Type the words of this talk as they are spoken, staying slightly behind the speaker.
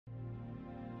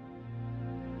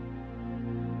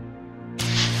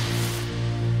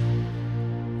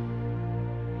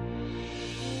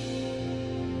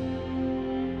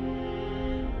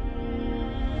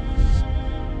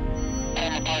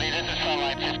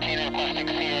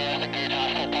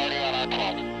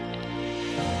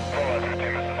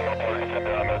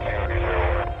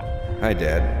Hi,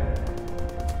 Dad.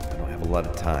 I don't have a lot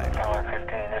of time. Tower 15,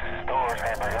 this is Stores.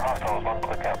 Handle your hostiles. One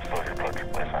click out. Slow your approach.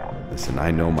 Please silent. Listen, I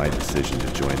know my decision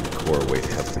to join the Corps weighed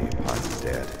heavily upon you,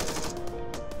 Dad.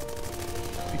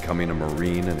 Becoming a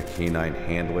Marine and a canine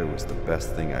handler was the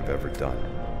best thing I've ever done.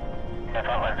 That's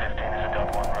Hotline 15. This is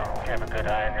Delta 1 room. You have a good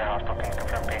eye on your hostile. Please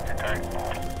confirm pizza target.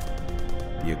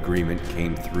 The agreement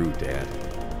came through, Dad.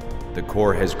 The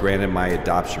Corps has granted my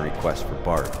adoption request for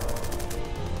Bart.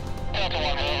 Delta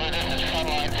 1 over. This is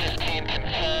Hotline 15.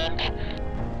 Confirmed.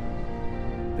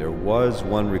 There was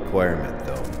one requirement,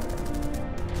 though.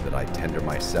 That I tender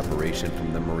my separation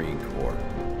from the Marine Corps.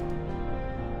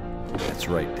 That's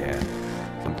right, Dad.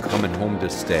 I'm coming home to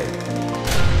stay.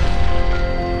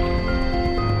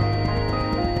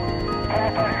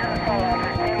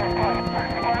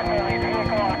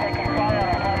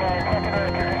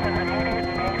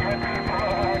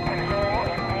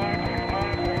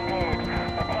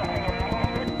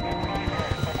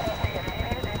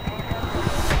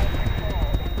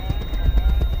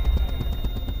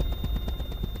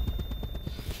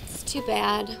 It's too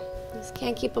bad. Just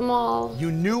can't keep them all.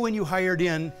 You knew when you hired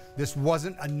in, this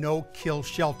wasn't a no-kill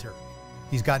shelter.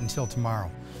 He's got until tomorrow.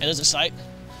 It is a sight.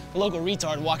 A local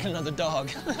retard walking another dog.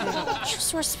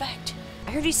 Just respect.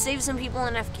 I heard he saved some people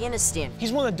in Afghanistan.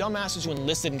 He's one of the dumbasses who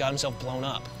enlisted and got himself blown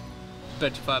up.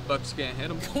 Bet you $5 can't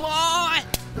hit him. Come on!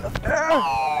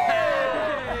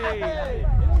 Hey!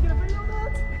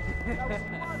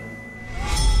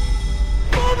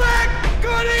 Pull back,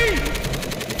 Goody!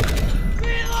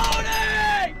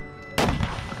 Reloading!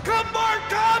 Come, Mark,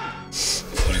 come!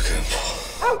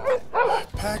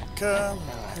 Pack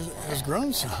has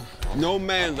grown some. No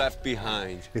man left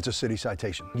behind. It's a city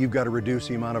citation. You've got to reduce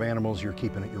the amount of animals you're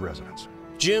keeping at your residence.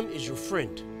 Jim is your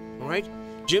friend, all right?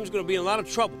 Jim's gonna be in a lot of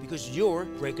trouble because you're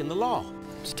breaking the law.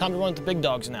 It's time to run with the big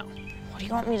dogs now. What do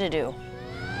you want me to do?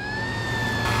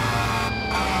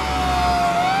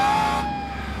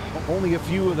 Only a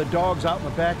few of the dogs out in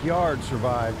the backyard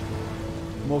survived.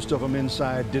 Most of them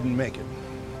inside didn't make it.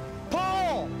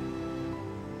 Paul!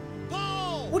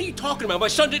 Paul! What are you talking about? My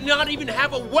son did not even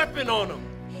have a weapon on him.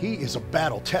 He is a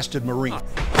battle-tested Marine.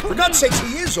 For God's sakes,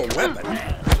 he is a weapon.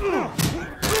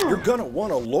 You're gonna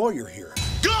want a lawyer here.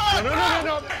 God!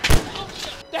 No.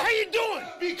 The hell you doing?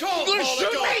 Be calm. You gonna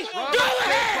shoot me? Go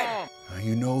ahead!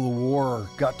 You know the war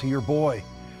got to your boy.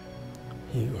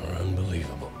 You are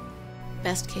unbelievable.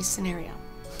 Best case scenario.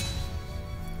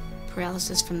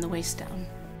 Paralysis from the waist down.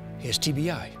 He has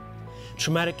TBI,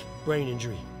 traumatic brain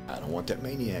injury. I don't want that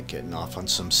maniac getting off on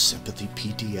some sympathy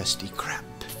PTSD crap.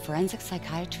 Forensic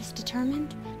psychiatrist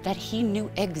determined that he knew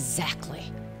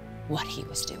exactly what he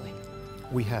was doing.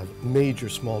 We have major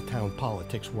small-town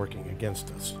politics working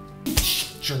against us.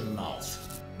 Shut your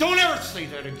mouth. Don't ever say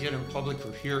that again in public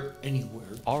or here anywhere.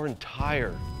 Our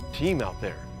entire team out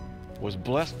there was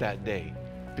blessed that day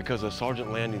because of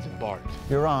Sergeant Landings and Bart.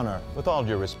 Your Honor, with all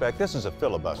due respect, this is a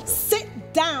filibuster. Sit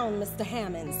down, Mr.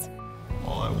 Hammonds.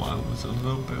 All I wanted was a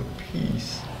little bit of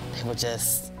peace. They were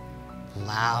just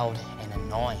loud and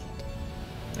annoying.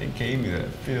 They gave me that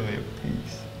feeling of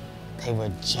peace. They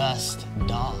were just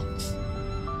dogs.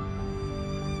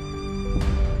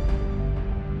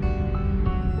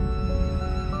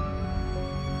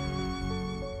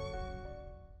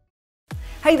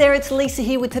 Hey there, it's Lisa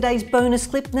here with today's bonus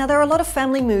clip. Now, there are a lot of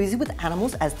family movies with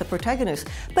animals as the protagonist,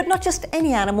 but not just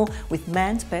any animal, with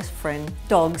man's best friend,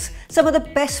 dogs. Some of the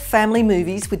best family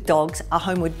movies with dogs are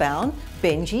Homeward Bound,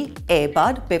 Benji, Air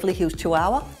Bud, Beverly Hills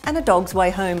Chihuahua, and A Dog's Way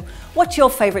Home. What's your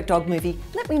favourite dog movie?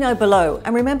 Let me know below.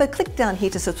 And remember, click down here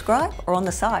to subscribe or on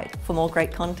the side for more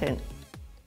great content.